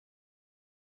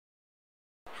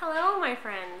Hello my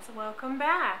friends, welcome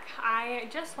back. I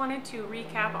just wanted to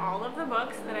recap all of the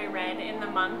books that I read in the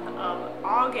month of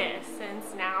August,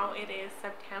 since now it is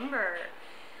September.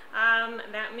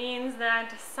 That means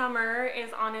that summer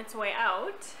is on its way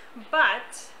out,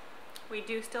 but we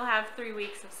do still have 3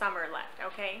 weeks of summer left,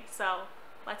 okay? So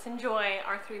let's enjoy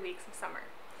our 3 weeks of summer.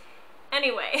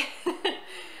 Anyway,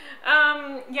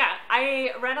 yeah,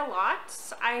 I read a lot,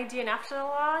 I DNF'd a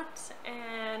lot,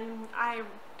 and I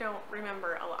don't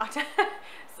remember a lot.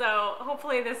 So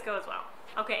hopefully this goes well.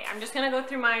 Okay, I'm just gonna go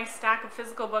through my stack of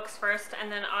physical books first,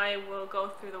 and then I will go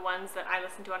through the ones that I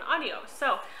listened to on audio.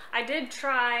 So I did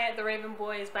try The Raven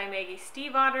Boys by Maggie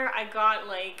Stiefvater. I got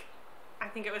I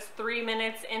think it was 3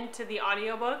 minutes into the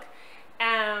audiobook,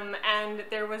 and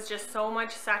there was just so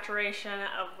much saturation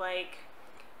of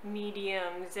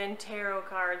mediums and tarot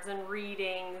cards and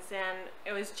readings, and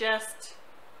it was just,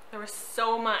 there was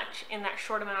so much in that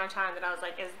short amount of time that I was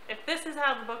like, if this is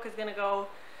how the book is gonna go,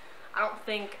 I don't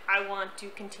think I want to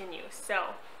continue.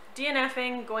 So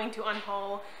DNFing, going to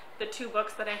unhaul the 2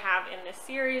 books that I have in this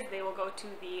series. They will go to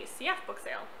the CF book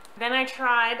sale. Then I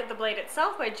tried The Blade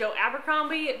Itself by Joe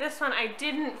Abercrombie. This one I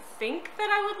didn't think that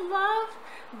I would love,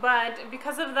 but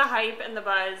because of the hype and the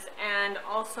buzz, and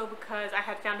also because I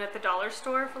had found it at the dollar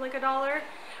store for like $1, I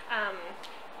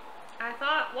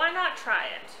thought, why not try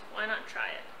it? Why not try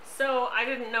it? So I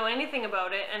didn't know anything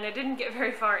about it, and I didn't get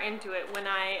very far into it when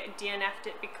I DNF'd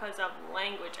it because of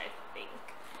language, I think.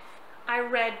 I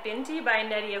read Binti by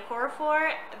Nnedi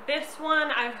Okorafor. This one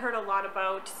I've heard a lot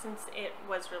about since it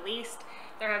was released.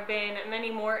 There have been many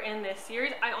more in this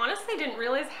series. I honestly didn't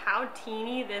realize how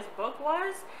teeny this book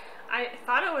was. I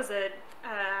thought it was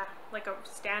like a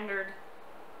standard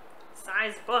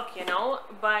size book, you know,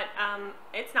 but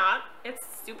it's not. It's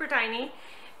super tiny.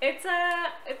 It's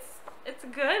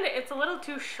good. It's a little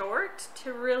too short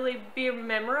to really be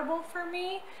memorable for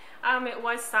me. It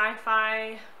was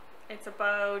sci-fi. It's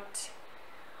about,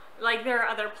 there are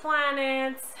other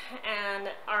planets, and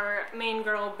our main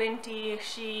girl Binti,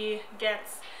 she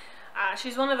gets,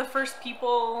 she's one of the first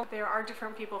people. There are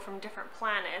different people from different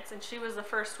planets, and she was the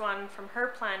first one from her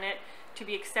planet to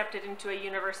be accepted into a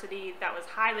university that was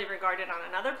highly regarded on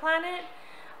another planet.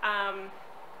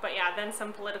 But yeah, then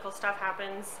some political stuff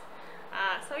happens.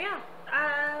 So yeah,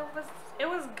 it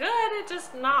was good, it's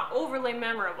just not overly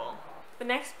memorable. The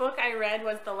next book I read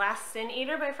was The Last Sin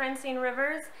Eater by Francine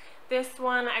Rivers. This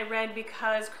one I read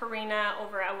because Karina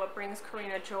over at What Brings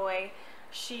Karina Joy,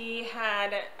 she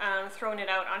had thrown it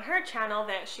out on her channel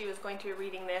that she was going to be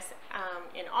reading this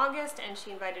in August, and she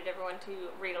invited everyone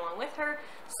to read along with her.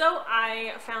 So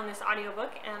I found this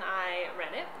audiobook and I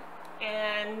read it,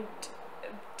 and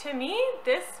to me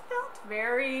this felt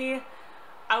very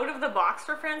out of the box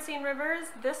for Francine Rivers.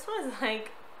 This was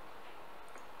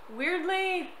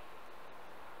weirdly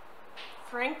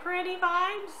Frank Riddy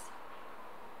vibes.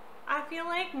 I feel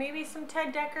like maybe some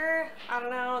Ted Dekker. I don't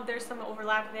know. There's some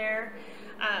overlap there.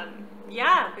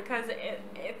 Yeah, because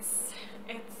it's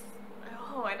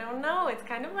oh, I don't know. It's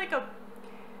kind of like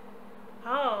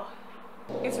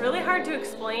it's really hard to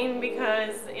explain,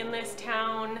 because in this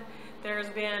town there's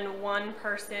been one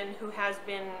person who has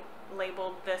been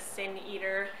labeled the Sin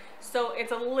Eater. So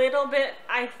it's a little bit,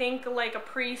 I think, like a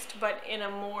priest, but in a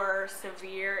more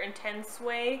severe, intense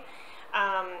way,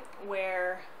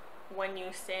 where when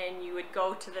you sin, you would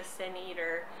go to the Sin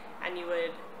Eater and you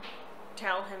would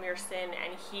tell him your sin,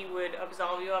 and he would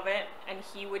absolve you of it, and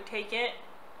he would take it.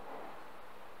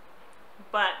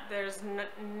 But there's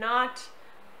not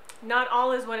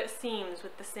all is what it seems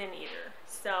with the Sin Eater.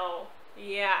 So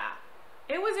yeah,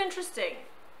 it was interesting.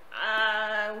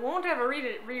 I won't ever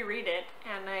reread it,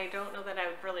 and I don't know that I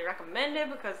would really recommend it,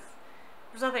 because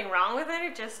there's nothing wrong with it.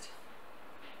 It just,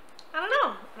 I don't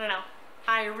know.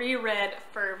 I reread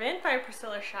Fervent by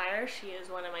Priscilla Shirer. She is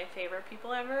one of my favorite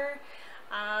people ever.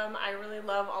 I really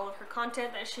love all of her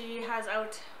content that she has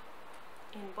out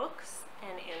in books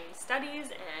and in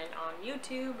studies and on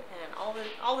YouTube and all the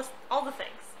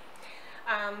things.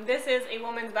 This is A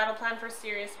Woman's Battle Plan for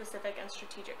Serious, Specific, and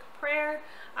Strategic Prayer.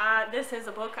 This is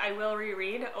a book I will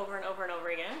reread over and over and over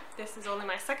again. This is only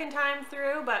my 2nd time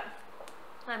through, but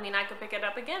I mean, I could pick it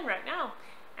up again right now,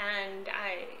 and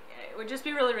it would just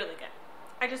be really, really good.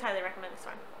 I just highly recommend this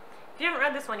one. If you haven't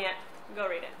read this one yet, go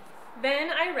read it.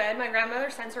 Then I read My Grandmother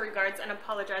Sends Her Regards and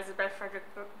Apologizes by Frederick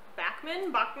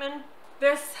Bachman.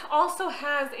 This also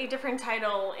has a different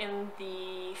title in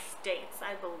the States,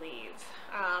 I believe.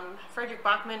 Frederick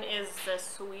Bachman is the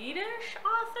Swedish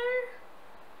author?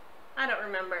 I don't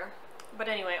remember. But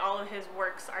anyway, all of his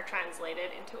works are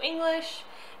translated into English,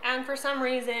 and for some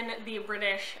reason the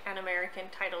British and American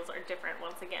titles are different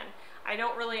once again. I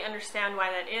don't really understand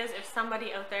why that is. If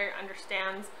somebody out there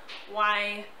understands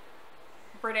why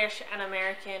British and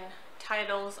American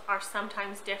titles are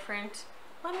sometimes different,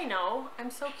 let me know.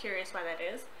 I'm so curious why that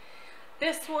is.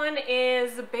 This one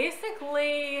is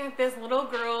basically this little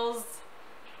girl's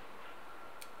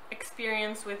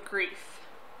experience with grief.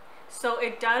 So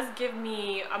it does give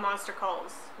me a Monster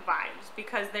Calls vibes,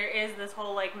 because there is this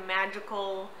whole like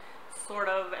magical sort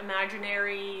of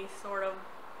imaginary sort of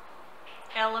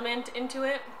element into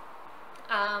it.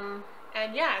 And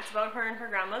yeah, it's about her and her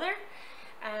grandmother,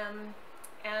 and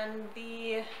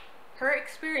her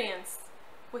experience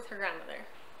with her grandmother.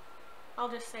 I'll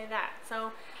just say that.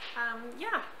 So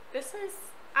yeah, this is,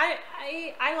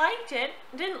 I liked it.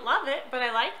 Didn't love it, but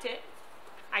I liked it.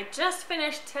 I just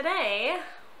finished today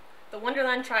The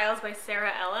Wonderland Trials by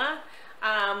Sarah Ella.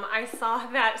 I saw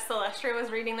that Celestia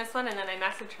was reading this one, and then I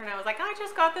messaged her and I was like, I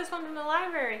just got this one from the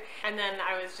library. And then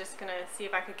I was just gonna see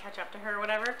if I could catch up to her or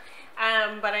whatever.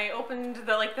 But I opened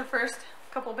the first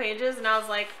couple pages and I was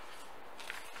like,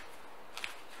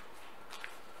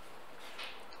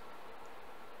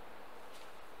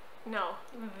 no,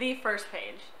 the first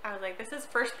page. I was like, this is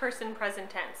first person present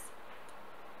tense.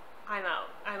 I'm out.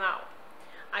 I'm out.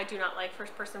 I do not like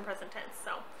first person present tense.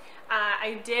 So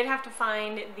I did have to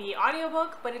find the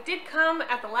audiobook, but it did come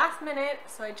at the last minute,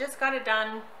 so I just got it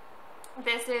done.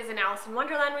 This is an Alice in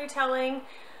Wonderland retelling.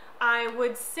 I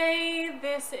would say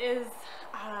this is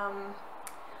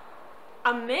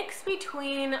a mix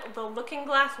between the Looking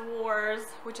Glass Wars,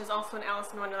 which is also an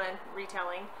Alice in Wonderland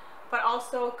retelling, but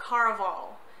also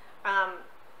Caraval.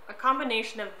 A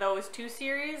combination of those two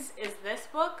series is this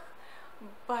book,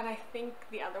 but I think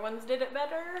the other ones did it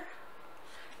better.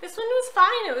 This one was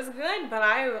fine, it was good,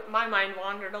 but my mind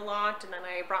wandered a lot, and then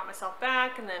I brought myself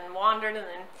back, and then wandered, and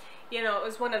then, you know, it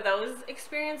was one of those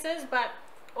experiences. But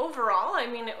overall, I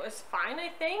mean, it was fine, I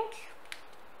think.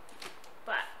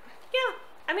 But yeah,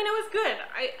 I mean, it was good.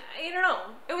 I don't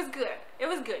know, it was good. It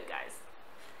was good, guys.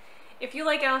 If you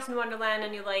like Alice in Wonderland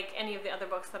and you like any of the other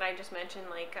books that I just mentioned,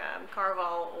 like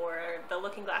Caraval or The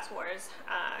Looking Glass Wars,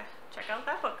 check out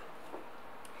that book.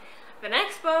 The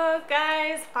next book,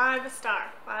 guys,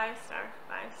 5-star. 5-star,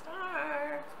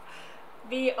 5-star.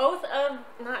 The Oath of,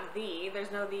 not the,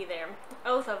 there's no the there.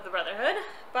 Oath of the Brotherhood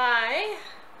by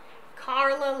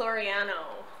Carla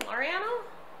Laureano. Laureano?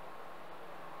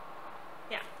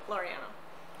 Yeah,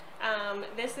 Laureano.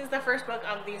 This is the first book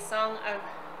of the Song of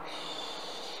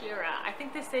Shira. I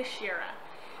think this is Shira.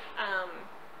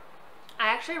 I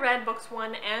actually read books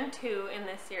 1 and 2 in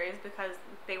this series because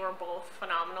they were both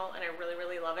phenomenal, and I really,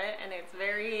 really love it. And it's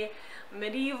very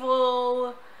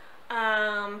medieval,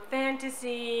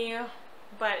 fantasy,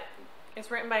 but it's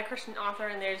written by a Christian author,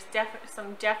 and there's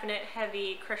some definite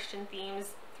heavy Christian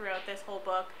themes throughout this whole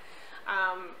book.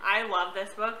 I love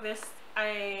this book.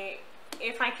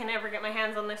 If I can ever get my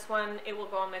hands on this one, it will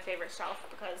go on my favorite shelf,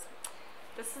 because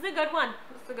this is a good one.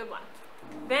 This is a good one.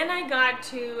 Then I got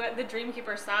to the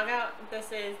Dreamkeeper Saga.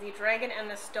 This is The Dragon and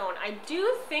the Stone. I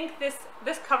do think this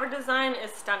cover design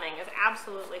is stunning. It's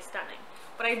absolutely stunning.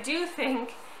 But I do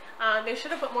think they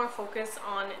should have put more focus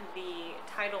on the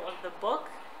title of the book,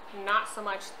 not so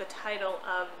much the title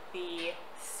of the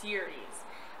series.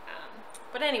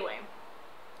 But anyway,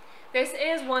 this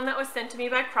is one that was sent to me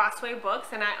by Crossway Books,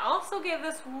 and I also gave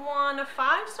this one a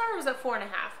 5-star, or was it 4.5?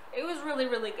 It was really,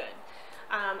 really good.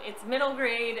 It's middle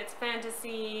grade, it's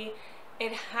fantasy,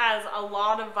 it has a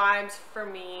lot of vibes for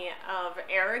me of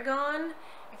Aragon,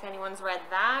 if anyone's read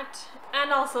that,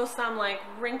 and also some like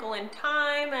Wrinkle in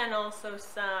Time, and also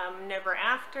some Never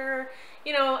After,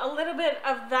 you know, a little bit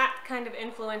of that kind of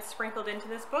influence sprinkled into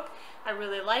this book. I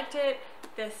really liked it.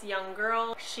 This young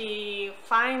girl, she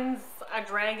finds a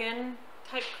dragon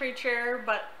type creature,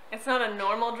 but it's not a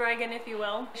normal dragon, if you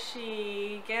will.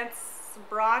 She gets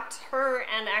brought, her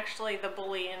and actually the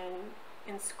bully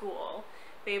in school,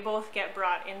 they both get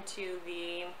brought into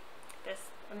this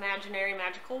imaginary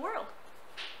magical world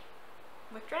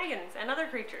with dragons and other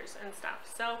creatures and stuff.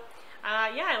 So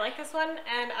yeah, I like this one,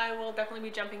 and I will definitely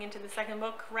be jumping into the second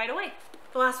book right away.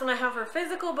 The last one I have for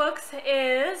physical books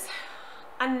is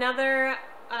another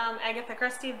Agatha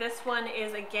Christie. This one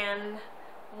is again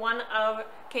one of,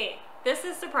 okay, this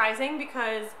is surprising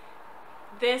because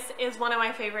this is one of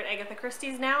my favorite Agatha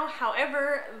Christie's now.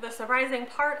 However, the surprising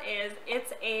part is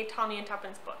it's a Tommy and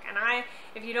Tuppence book. And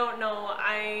if you don't know,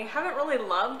 I haven't really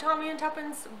loved Tommy and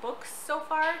Tuppence books so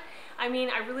far. I mean,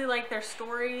 I really like their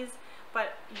stories,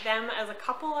 but them as a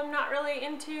couple I'm not really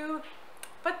into.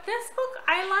 But this book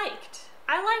I liked.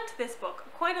 I liked this book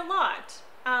quite a lot.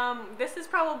 This is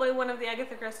probably one of the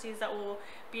Agatha Christie's that will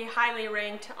be highly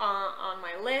ranked on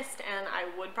my list, and I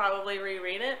would probably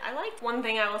reread it. I liked. One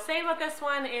thing I will say about this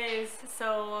one is,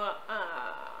 so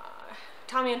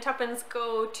Tommy and Tuppence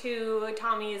go to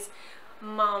Tommy's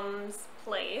mom's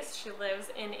place. She lives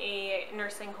in a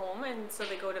nursing home, and so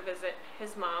they go to visit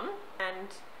his mom, and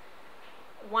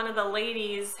one of the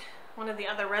ladies, one of the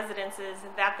other residences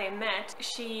that they met,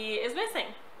 she is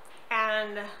missing.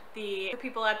 And the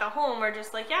people at the home are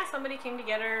just like, yeah, somebody came to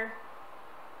get her.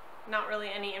 Not really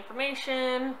any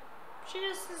information. She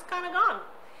just is kind of gone.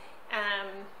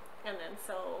 And then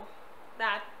so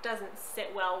that doesn't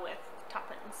sit well with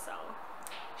Tuppence, so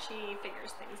she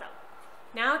figures things out.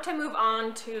 Now to move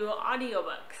on to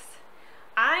audiobooks.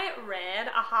 I read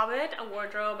A Hobbit, A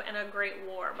Wardrobe, and A Great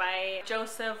War by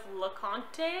Joseph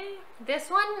LeConte. This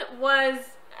one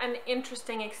was an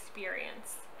interesting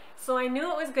experience. So I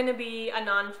knew it was going to be a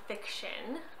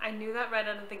nonfiction. I knew that right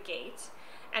out of the gate.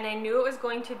 And I knew it was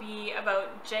going to be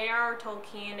about J.R.R.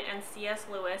 Tolkien and C.S.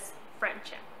 Lewis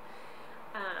friendship.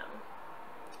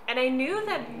 And I knew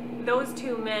that those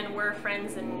two men were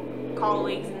friends and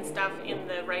colleagues and stuff in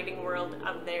the writing world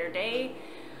of their day.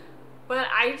 But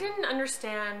I didn't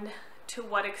understand to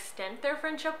what extent their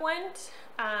friendship went.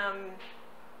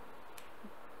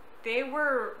 They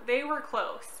were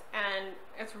close, and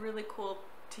it's really cool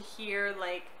to hear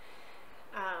like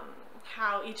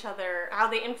how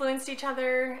they influenced each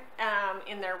other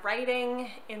in their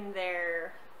writing, in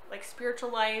their like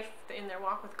spiritual life, in their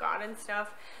walk with God and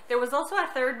stuff. There was also a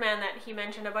third man that he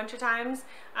mentioned a bunch of times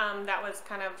that was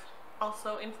kind of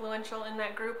also influential in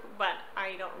that group, but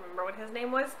I don't remember what his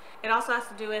name was. It also has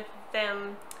to do with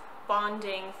them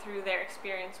bonding through their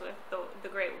experience with the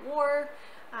Great War,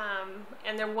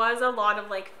 and there was a lot of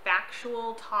like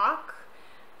factual talk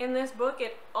in this book.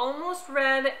 It almost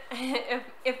read,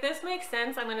 if this makes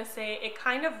sense, I'm gonna say it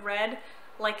kind of read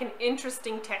like an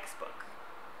interesting textbook,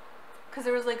 because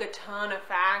there was like a ton of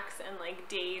facts and like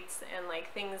dates and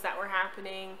like things that were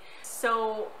happening.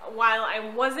 So while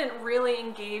I wasn't really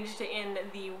engaged in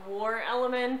the war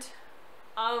element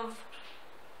of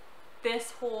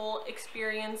this whole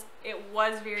experience, it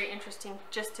was very interesting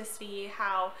just to see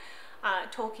how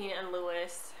Tolkien and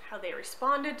Lewis, how they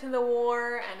responded to the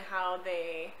war, and how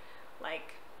they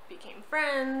like became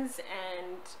friends,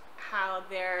 and how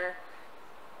their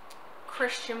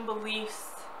Christian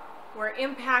beliefs were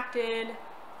impacted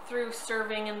through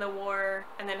serving in the war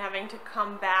and then having to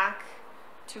come back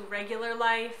to regular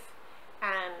life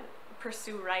and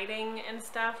pursue writing and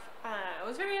stuff. It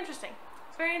was very interesting.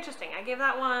 It's very interesting. I gave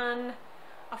that one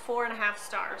a 4.5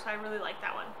 stars. I really like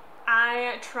that one.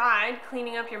 I tried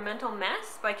Cleaning Up Your Mental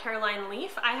Mess by Caroline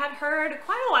Leaf. I had heard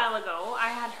quite a while ago, I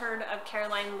had heard of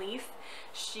Caroline Leaf.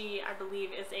 She, I believe,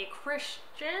 is a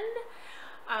Christian.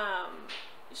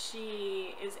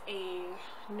 She is a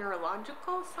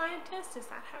neurological scientist, is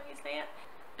that how you say it?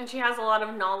 And she has a lot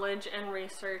of knowledge and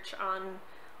research on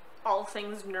all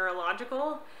things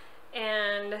neurological.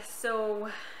 And so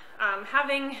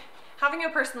having a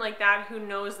person like that who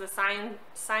knows the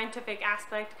scientific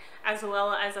aspect as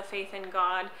well as a faith in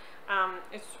God,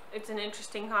 it's an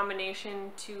interesting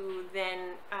combination to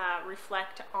then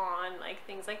reflect on like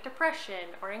things like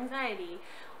depression or anxiety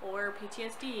or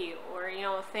PTSD, or you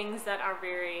know, things that are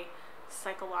very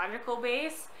psychological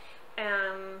based.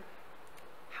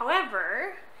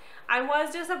 However, I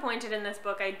was disappointed in this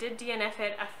book. I did DNF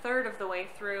it a third of the way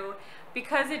through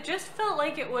because it just felt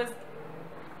like it was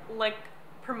like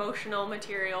promotional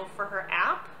material for her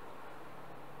app,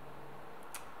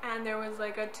 and there was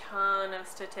like a ton of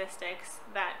statistics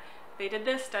that they did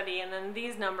this study and then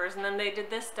these numbers, and then they did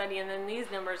this study and then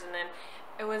these numbers, and then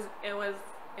it was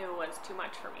too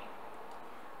much for me.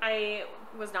 I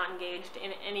was not engaged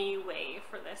in any way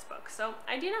for this book, so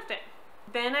I DNF'd it.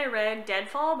 Then I read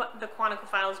Deadfall, the Quantico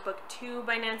Files Book 2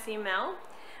 by Nancy Mell.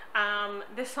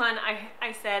 This one,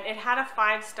 I said it had a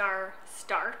 5-star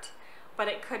start, but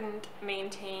it couldn't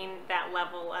maintain that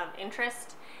level of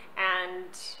interest and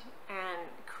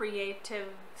creative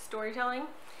storytelling,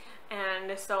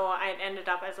 and so I ended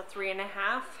up as a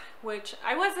 3.5, which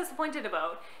I was disappointed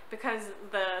about because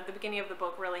the beginning of the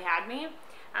book really had me.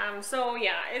 So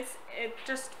yeah, it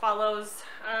just follows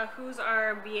who's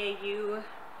our BAU,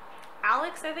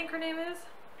 Alex, I think her name is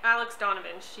Alex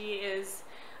Donovan. She is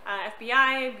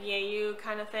FBI, BAU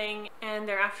kind of thing, and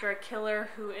they're after a killer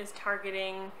who is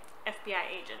targeting FBI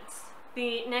agents.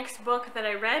 The next book that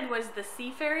I read was The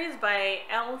Sea Fairies by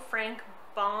L. Frank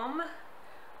Baum.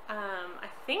 I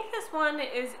think this one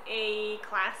is a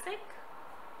classic.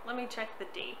 Let me check the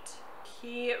date.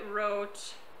 He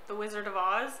wrote The Wizard of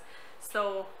Oz,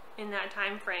 so in that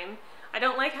time frame. I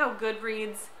don't like how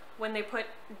Goodreads, when they put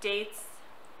dates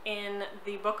in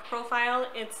the book profile,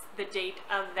 it's the date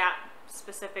of that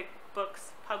specific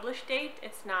book's published date.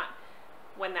 It's not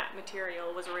when that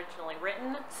material was originally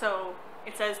written. So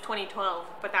it says 2012,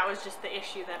 but that was just the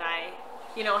issue that I,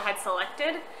 you know, had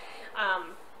selected.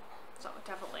 So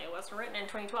definitely it wasn't written in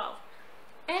 2012.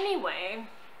 Anyway,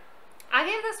 I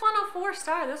gave this one a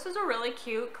 4-star. This was a really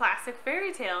cute classic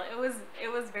fairy tale. It was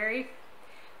very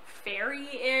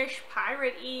fairy-ish,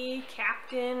 pirate-y,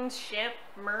 captain, ship,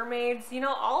 mermaids, you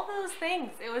know, all those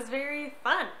things. It was very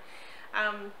fun.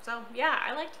 So yeah,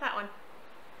 I liked that one.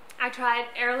 I tried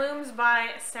Heirlooms by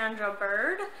Sandra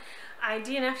Bird. I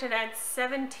DNF'd it at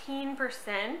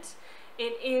 17%.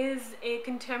 It is a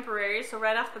contemporary, so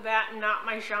right off the bat, not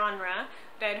my genre,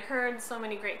 but I'd heard so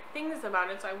many great things about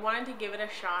it, so I wanted to give it a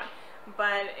shot.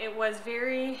 But it was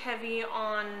very heavy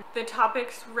on, the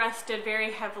topics rested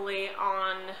very heavily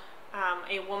on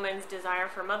a woman's desire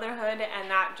for motherhood, and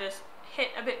that just hit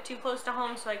a bit too close to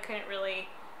home, so I couldn't really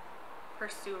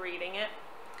pursue reading it.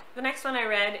 The next one I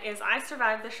read is I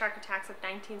Survived the Shark Attacks of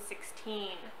 1916.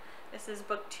 This is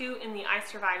book 2 in the I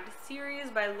Survived series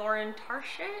by Lauren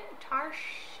Tarshis.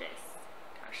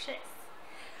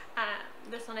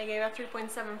 This one I gave a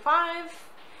 3.75.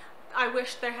 I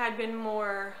wish there had been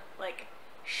more like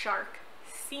shark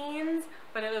scenes,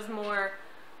 but it was more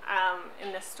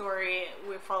in the story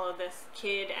we followed this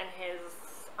kid and his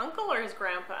uncle or his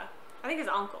grandpa. I think his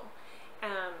uncle.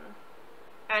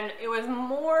 And it was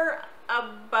more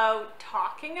about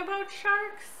talking about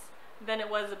sharks than it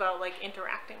was about like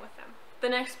interacting with them. The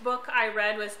next book I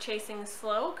read was Chasing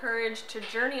Slow, Courage to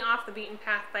Journey Off the Beaten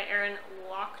Path by Erin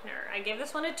Lochner. I gave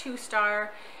this one a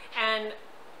 2-star, and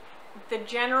the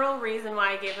general reason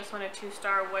why I gave this one a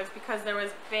 2-star was because there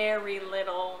was very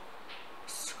little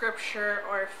scripture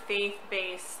or faith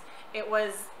base. It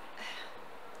was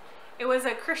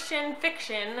a Christian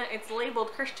fiction. It's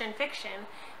labeled Christian fiction,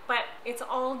 but it's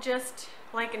all just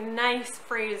like nice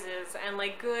phrases and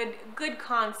like good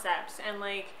concepts and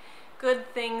like good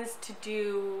things to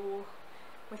do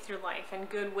with your life and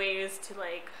good ways to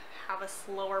like have a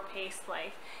slower paced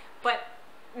life, but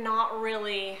not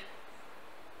really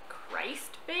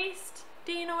Christ-based.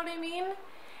 Do you know what I mean?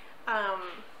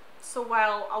 So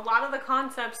while a lot of the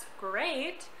concepts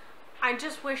great, I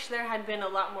just wish there had been a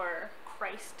lot more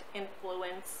Christ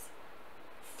influence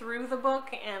through the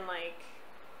book and like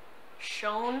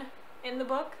shown in the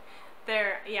book.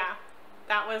 Yeah,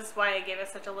 that was why I gave it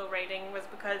such a low rating, was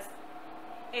because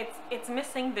it's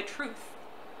missing the truth,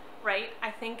 right?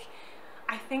 I think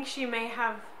she may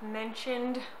have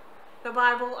mentioned the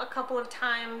Bible a couple of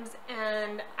times,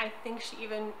 and I think she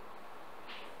even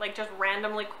like just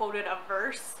randomly quoted a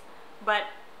verse, but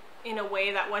in a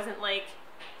way that wasn't like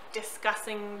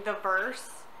discussing the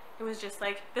verse. It was just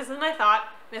like, this is my thought,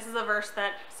 this is a verse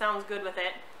that sounds good with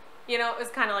it. You know, it was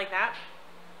kind of like that.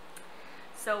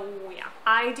 So yeah,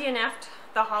 I DNF'd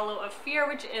The Hollow of Fear,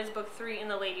 which is book 3 in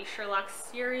the Lady Sherlock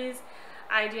series.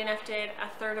 I DNF'd it a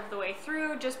third of the way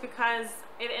through just because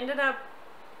it ended up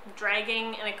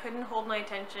dragging and I couldn't hold my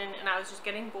attention and I was just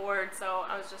getting bored, so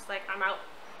I was just like, I'm out.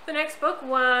 The next book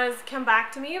was Come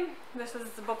Back to Me. This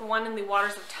is the book 1 in the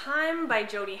Waters of Time by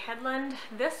Jody Headland.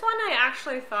 This one I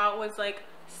actually thought was like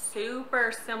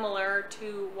super similar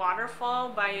to Waterfall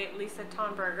by Lisa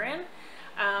Tonbergren.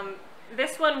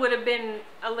 This one would have been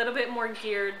a little bit more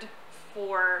geared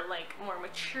for like more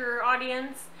mature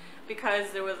audience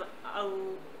because there was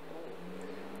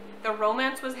the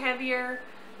romance was heavier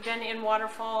than in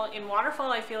Waterfall. In Waterfall,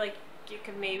 I feel like you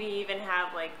could maybe even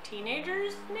have like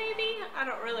teenagers, maybe? I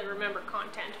don't really remember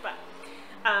content,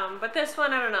 but this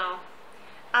one, I don't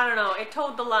know. It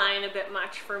toed the line a bit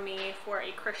much for me for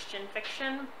a Christian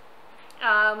fiction.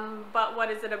 But what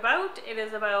is it about? It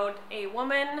is about a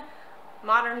woman,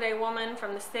 modern day woman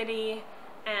from the city,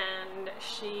 and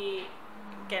she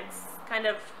gets kind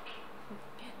of,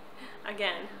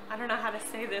 again, I don't know how to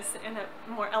say this in a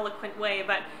more eloquent way,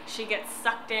 but she gets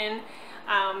sucked in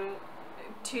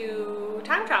to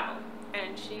time travel,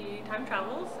 and she time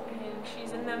travels and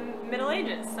she's in the Middle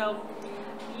Ages. So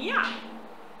yeah,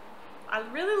 I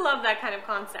really love that kind of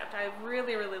concept. I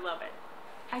really love it.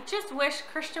 I just wish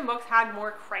Christian books had more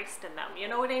Christ in them, you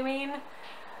know what I mean?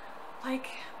 Like,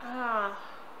 I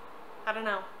don't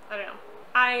know.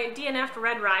 I DNF'd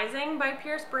Red Rising by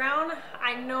Pierce Brown.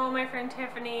 I know my friend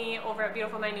Tiffany over at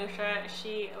Beautiful Minutia,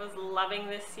 she was loving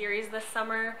this series this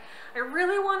summer. I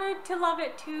really wanted to love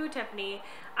it too, Tiffany,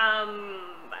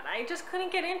 but I just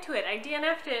couldn't get into it. I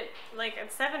DNF'd it like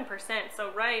at 7%,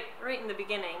 so right in the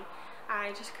beginning.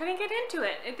 I just couldn't get into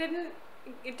it. It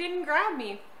didn't grab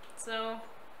me, so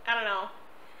I don't know.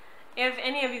 If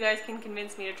any of you guys can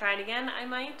convince me to try it again, I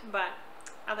might, but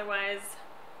otherwise,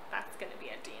 that's gonna be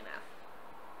a DNF.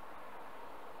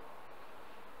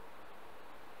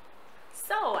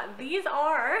 So these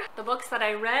are the books that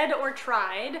I read or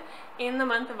tried in the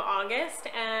month of August,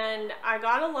 and I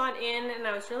got a lot in and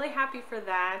I was really happy for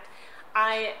that.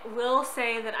 I will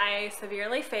say that I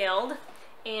severely failed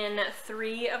in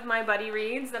 3 of my buddy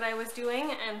reads that I was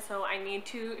doing, and so I need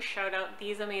to shout out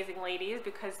these amazing ladies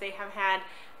because they have had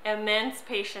immense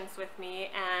patience with me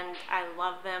and I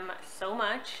love them so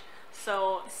much.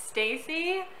 So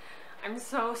Stacy, I'm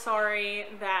so sorry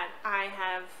that I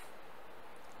have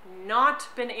not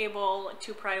been able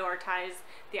to prioritize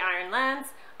the Iron Lance.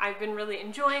 I've been really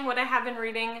enjoying what I have been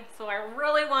reading, so I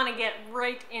really want to get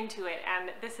right into it,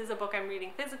 and this is a book I'm reading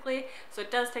physically, so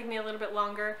it does take me a little bit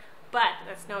longer, but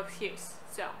that's no excuse,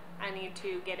 so I need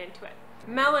to get into it.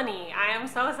 Melanie, I am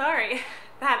so sorry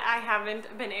that I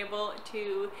haven't been able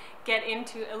to get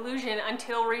into Illusion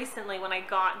until recently when I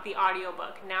got the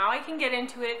audiobook. Now I can get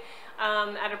into it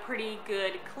at a pretty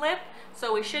good clip,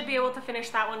 so we should be able to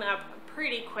finish that one up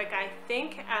pretty quick, I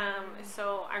think.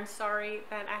 So I'm sorry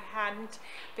that I hadn't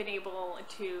been able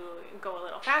to go a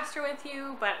little faster with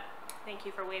you, but thank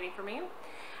you for waiting for me.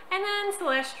 And then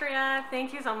Celestria,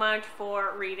 thank you so much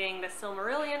for reading The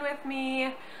Silmarillion with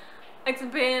me. It's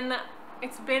been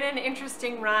an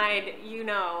interesting ride, you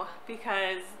know,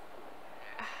 because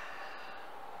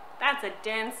that's a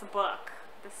dense book,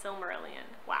 The Silmarillion.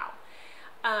 Wow.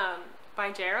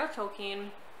 By J.R.R. Tolkien.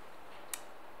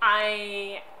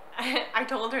 I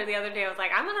told her the other day, I was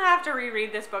like, I'm gonna have to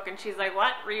reread this book, and she's like,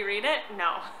 what, reread it?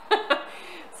 No.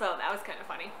 So that was kind of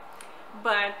funny.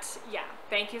 But yeah,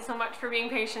 thank you so much for being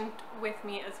patient with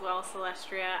me as well,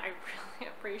 Celestria. I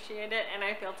really appreciate it, and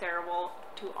I feel terrible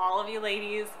to all of you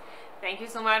ladies. Thank you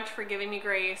so much for giving me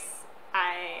grace.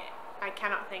 I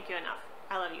cannot thank you enough.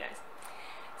 I love you guys.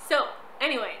 So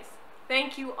anyways,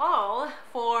 thank you all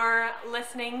for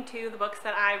listening to the books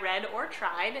that I read or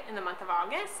tried in the month of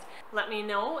August. Let me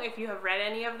know if you have read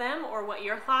any of them or what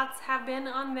your thoughts have been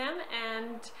on them.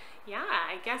 And yeah,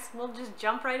 I guess we'll just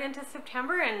jump right into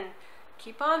September and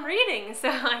keep on reading. So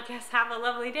I guess have a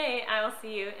lovely day. I will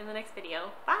see you in the next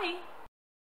video. Bye!